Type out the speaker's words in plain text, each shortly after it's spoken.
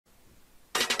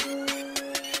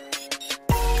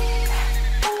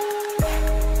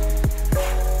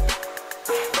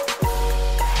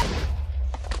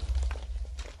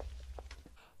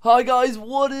Hi guys,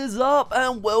 what is up?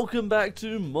 And welcome back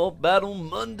to Mob Battle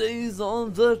Mondays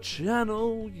on the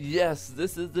channel. Yes,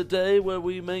 this is the day where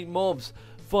we make mobs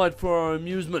fight for our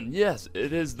amusement. Yes,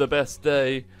 it is the best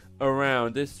day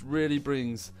around. This really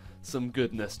brings some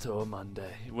goodness to a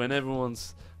Monday. When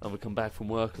everyone's either come back from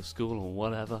work or school or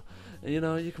whatever, and, you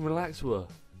know, you can relax with a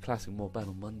classic Mob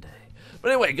Battle Monday.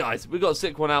 But anyway guys, we've got a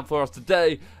sick one out for us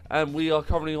today, and we are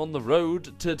currently on the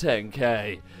road to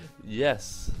 10k.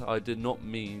 Yes, I did not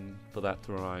mean for that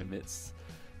to rhyme. It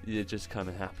just kind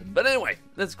of happened. But anyway,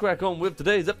 let's crack on with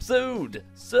today's episode.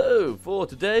 So for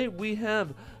today, we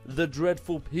have the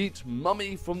Dreadful Peat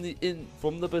Mummy from the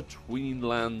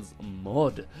BETWEENLANDS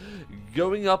mod,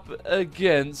 going up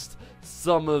against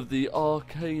some of the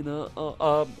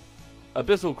ABYSSAL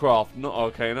Craft, not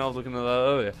Arcana, I was looking at that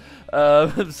earlier.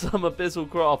 Some ABYSSAL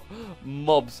Craft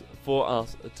mobs for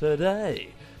us today.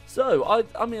 So,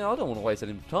 I mean, I don't want to waste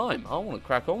any time. I want to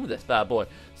crack on with this bad boy.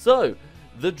 So,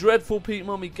 the Dreadful Peat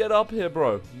Mummy, get up here,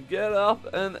 bro. Get up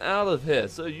and out of here.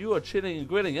 So, you are chilling and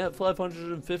grinning at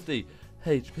 550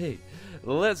 HP.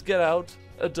 Let's get out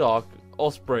a Dark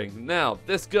Offspring. Now,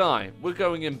 this guy, we're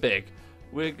going in big.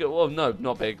 Well, no,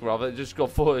 not big, rather. Just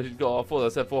got 40. I thought I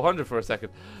said 400 for a second.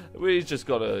 We just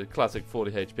got a classic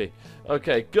 40 HP.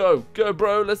 Okay, go,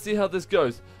 bro. Let's see how this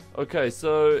goes. Okay,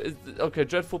 so,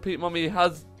 Dreadful Peat Mummy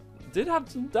did have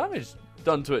some damage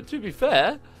done to it, to be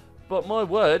fair, but my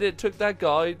word, it took that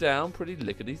guy down pretty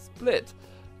lickety split.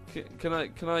 Can I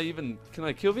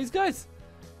kill these guys?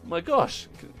 My gosh,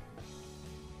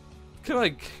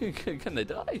 can they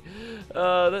die?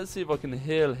 Let's see if I can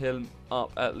heal him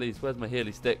up at least. Where's my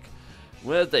healy stick?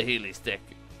 Where's the healy stick?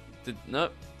 No,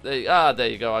 there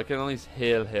you go. I can at least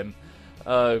heal him.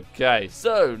 Okay,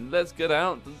 so let's get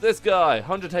out this guy.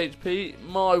 100 HP.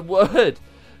 My word.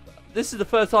 This is the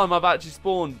first time I've actually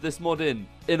spawned this mod in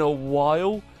a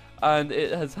while, and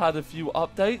it has had a few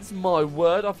updates. My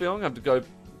word, I think I'm going to have to go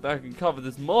back and cover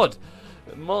this mod.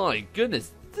 My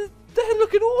goodness, they're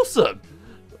looking awesome.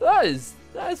 That is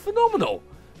phenomenal.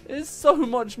 It's so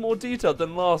much more detailed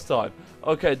than last time.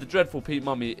 Okay, the Dreadful Peat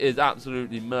Mummy is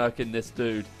absolutely murking this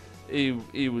dude. He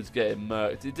was getting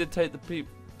murked. He did take the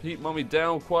Peat Mummy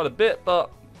down quite a bit, but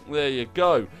there you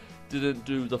go. Didn't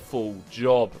do the full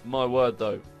job. My word,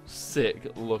 though.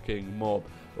 Sick looking mob.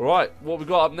 Alright, what we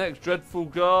got up next? Dreadful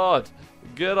Guard.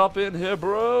 Get up in here,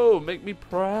 bro. Make me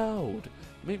proud.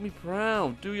 Make me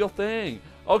proud. Do your thing.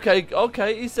 Okay,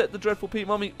 he set the Dreadful Peat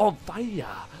Mummy on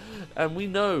fire. And we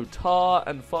know tar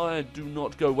and fire do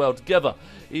not go well together.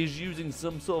 He's using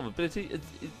some sort of ability.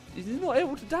 Is he not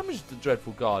able to damage the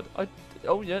Dreadful Guard?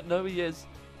 Oh yeah, no, he is.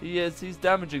 He is. He's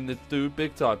damaging this dude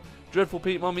big time. Dreadful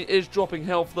Peat Mummy is dropping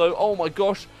health though. Oh my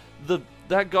gosh.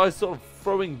 That guy's sort of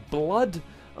throwing blood.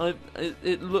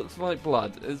 It looks like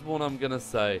blood is what I'm gonna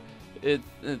say.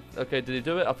 Okay, did he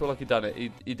do it? I feel like he done it.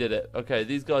 He did it. Okay,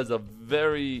 these guys are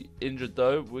very injured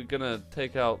though. We're gonna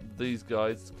take out these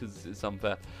guys because it's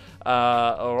unfair.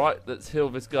 Alright, let's heal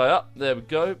this guy up. There we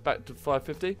go. Back to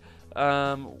 550.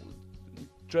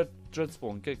 Dread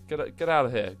spawn, get out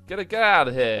of here. Get out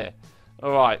of here.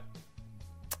 Alright.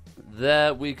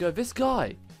 There we go. This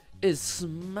guy is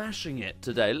smashing it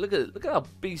today. Look at how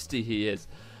beastie he is.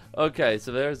 Okay,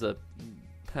 so there's a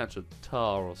patch of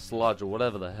tar or sludge or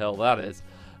whatever the hell that is.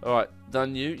 Alright,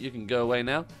 done you. You can go away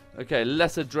now. Okay,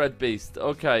 Lesser Dread Beast.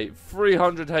 Okay,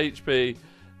 300 HP.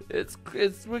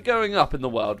 We're going up in the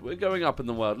world. We're going up in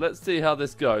the world. Let's see how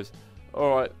this goes.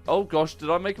 Alright. Oh gosh, did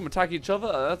I make them attack each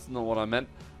other? That's not what I meant.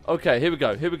 Okay, here we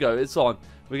go. It's on.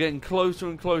 We're getting closer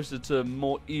and closer to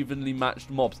more evenly matched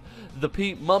mobs. The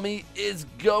Peat Mummy is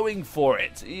going for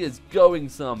it. He is going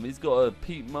some. He's got a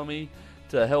Peat Mummy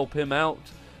to help him out.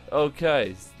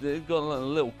 Okay, they've got a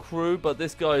little crew, but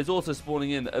this guy is also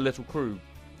spawning in a little crew.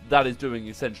 That is doing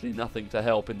essentially nothing to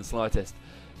help in the slightest.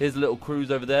 His little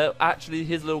crew's over there. Actually,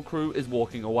 his little crew is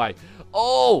walking away.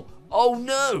 Oh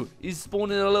no! He's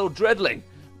spawning a little dreadling.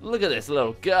 Look at this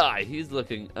little guy. He's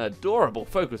looking adorable.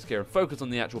 Focus, Kieran. Focus on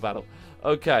the actual battle.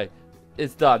 Okay.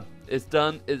 It's done. It's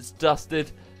done. It's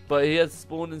dusted. But he has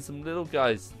spawned in some little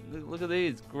guys. Look at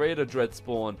these. Greater Dread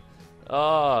spawn.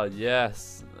 Ah,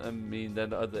 yes. I mean,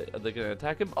 then are they going to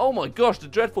attack him? Oh my gosh. The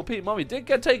Dreadful Peat Mummy did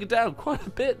get taken down quite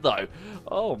a bit, though.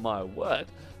 Oh my word.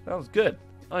 That was good.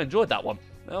 I enjoyed that one.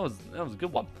 That was a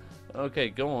good one. Okay,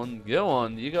 go on.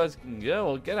 You guys can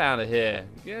go. Get out of here.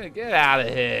 Get out of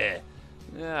here.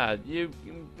 Yeah,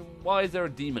 why is there a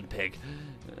demon pig?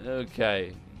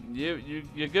 Okay, you're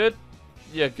good.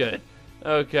 You're good.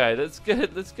 Okay, let's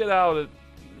get out of.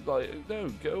 Like, no,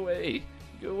 go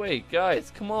away,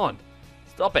 guys. Come on,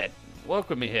 stop it. Work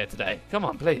with me here today. Come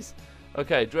on, please.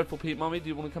 Okay, Dreadful Peat Mummy, do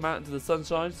you want to come out into the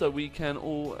sunshine so we can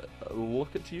all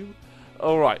look at you?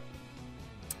 Alright.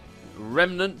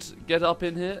 Remnant, get up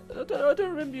in here. I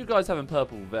don't remember you guys having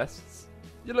purple vests.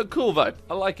 You look cool though.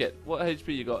 I like it. What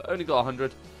HP you got? Only got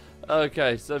 100.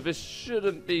 Okay, so this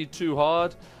shouldn't be too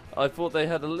hard. I thought they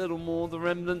had a little more the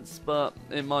remnants, but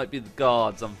it might be the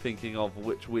guards I'm thinking of,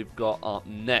 which we've got up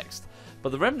next.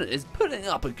 But the remnant is putting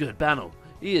up a good battle.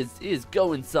 He is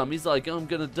going some. He's like, I'm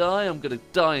gonna die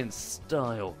in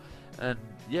style. And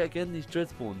yet again, these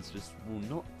Dreadspawns just will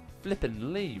not flip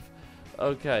and leave.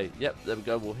 Okay, yep, there we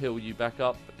go. We'll heal you back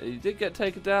up. He did get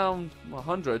taken down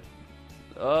 100.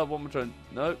 One more turn.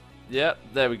 Nope. Yep,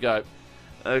 there we go.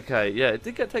 Okay, yeah, it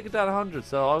did get taken down 100,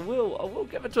 so I will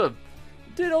give it to him.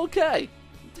 Did okay.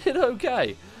 Did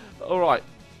okay. Alright.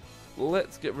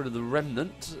 Let's get rid of the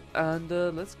remnant and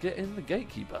let's get in the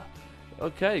gatekeeper.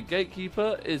 Okay,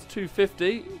 gatekeeper is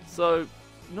 250, so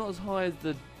not as high as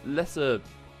the lesser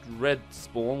dread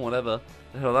spawn, whatever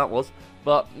the hell that was.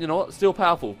 But you know what? Still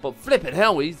powerful. But flipping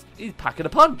hell, he's packing a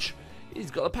punch. He's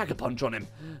got a pack-a-punch on him.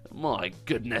 My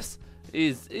goodness.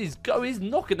 He's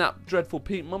knocking that Dreadful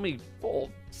Peat Mummy for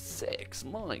 6.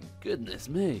 My goodness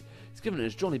me. He's giving it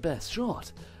his Johnny best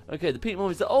shot. Okay, the Peat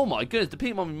Mummy's... Oh my goodness, the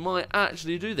Peat Mummy might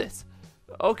actually do this.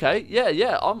 Okay,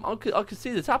 yeah, I could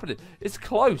see this happening. It's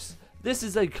close. This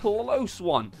is a close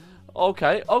one.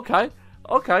 Okay,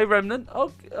 Remnant.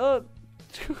 Okay,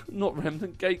 not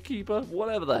Remnant, Gatekeeper,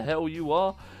 whatever the hell you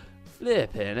are.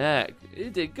 Flipping heck. He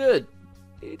did good.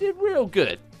 He did real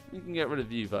good. You can get rid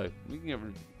of you, though. You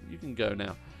can go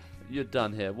now. You're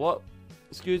done here. What?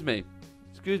 Excuse me,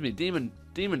 demon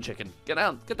chicken. Get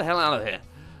out. Get the hell out of here.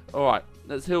 Alright,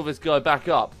 let's heal this guy back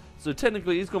up. So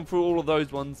technically he's gone through all of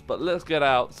those ones, but let's get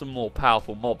out some more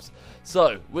powerful mobs.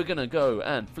 So we're going to go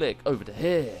and flick over to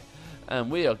here.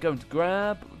 And we are going to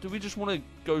grab... Do we just want to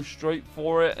go straight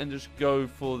for it and just go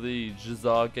for the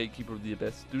Jazar, Gatekeeper of the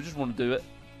Abyss? Do we just want to do it?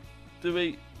 Do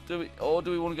we? Or do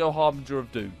we want to go Harbinger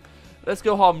of Doom? Let's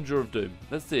go Harbinger of Doom.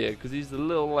 Let's see it, because he's a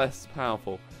little less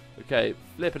powerful. Okay,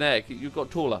 flipping heck, you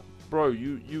got taller. Bro,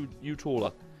 you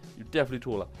taller. You're definitely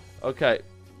taller. Okay,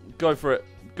 go for it.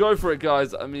 Go for it,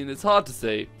 guys. I mean, it's hard to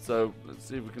see, so let's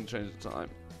see if we can change the time.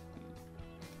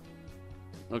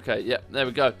 Okay, yeah, there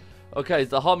we go. Okay,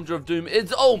 the Harbinger of Doom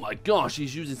is... Oh my gosh,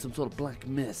 he's using some sort of black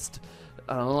mist.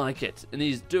 I like it. And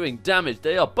he's doing damage.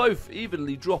 They are both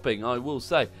evenly dropping, I will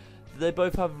say. They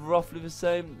both have roughly the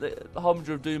same. The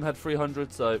Harbinger of Doom had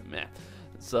 300, so meh.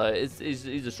 So he's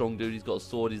a strong dude. He's got a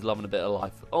sword. He's loving a bit of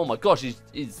life. Oh my gosh, he's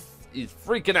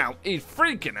freaking out. He's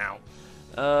freaking out.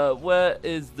 Where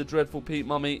is the Dreadful Peat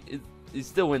Mummy? He's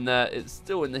still in there. It's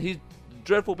still in there.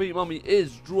 Dreadful Peat Mummy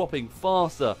is dropping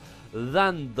faster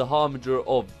than the Harbinger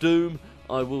of Doom.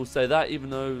 I will say that, even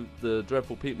though the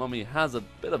Dreadful Peat Mummy has a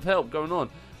bit of help going on.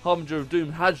 Harbinger of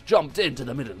Doom has jumped into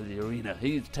the middle of the arena.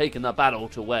 He's taken the battle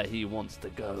to where he wants to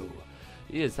go.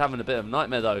 He is having a bit of a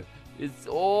nightmare though.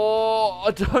 Oh,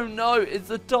 I don't know. It's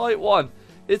a tight one.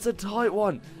 It's a tight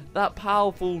one. That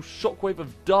powerful shockwave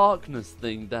of darkness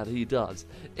thing that he does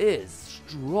is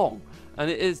strong.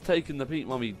 And it is taking the Peat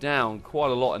Mummy down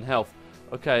quite a lot in health.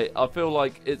 Okay, I feel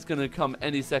like it's going to come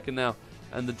any second now.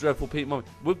 And the Dreadful Peat Mummy...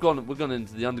 We've gone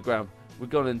into the underground. We've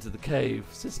gone into the cave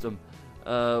system.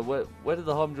 Where did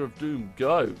the Harbinger of Doom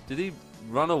go? Did he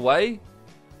run away?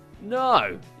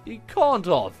 No, he can't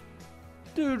have.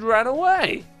 Dude ran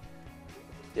away.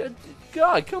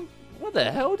 Guy, come... Where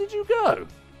the hell did you go?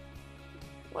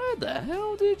 Where the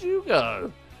hell did you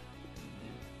go?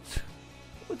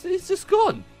 He's just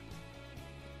gone.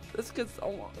 Let's get...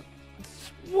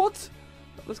 What?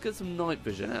 Let's get some night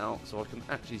vision out so I can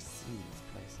actually see this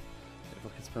place. If I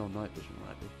can spell night vision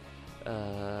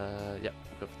rightly. Yep,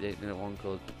 go for the 8-minute one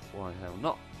because why hell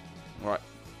not? Alright.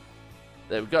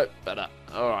 There we go. Better.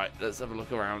 Alright, let's have a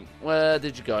look around. Where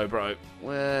did you go, bro?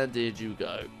 Where did you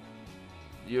go?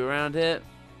 You around here?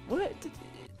 Where did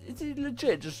he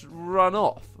legit just run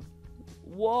off?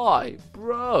 Why?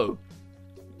 Bro.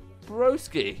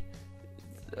 Broski.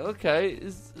 Okay,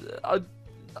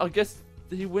 I guess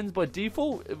he wins by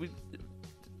default?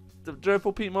 The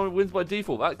Dreadful Peat Mummy wins by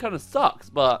default. That kind of sucks,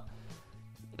 but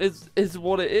it's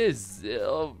what it is.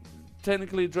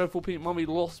 Technically, Dreadful Peat Mummy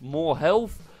lost more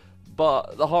health,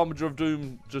 but the Harbinger of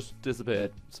Doom just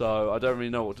disappeared. So I don't really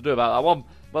know what to do about that one.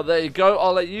 But there you go.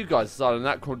 I'll let you guys decide on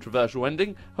that controversial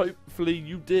ending. Hopefully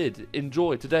you did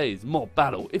enjoy today's mob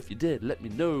battle. If you did, let me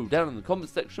know down in the comment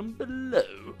section below.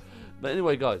 But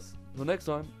anyway, guys, until next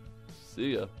time,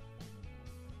 see ya.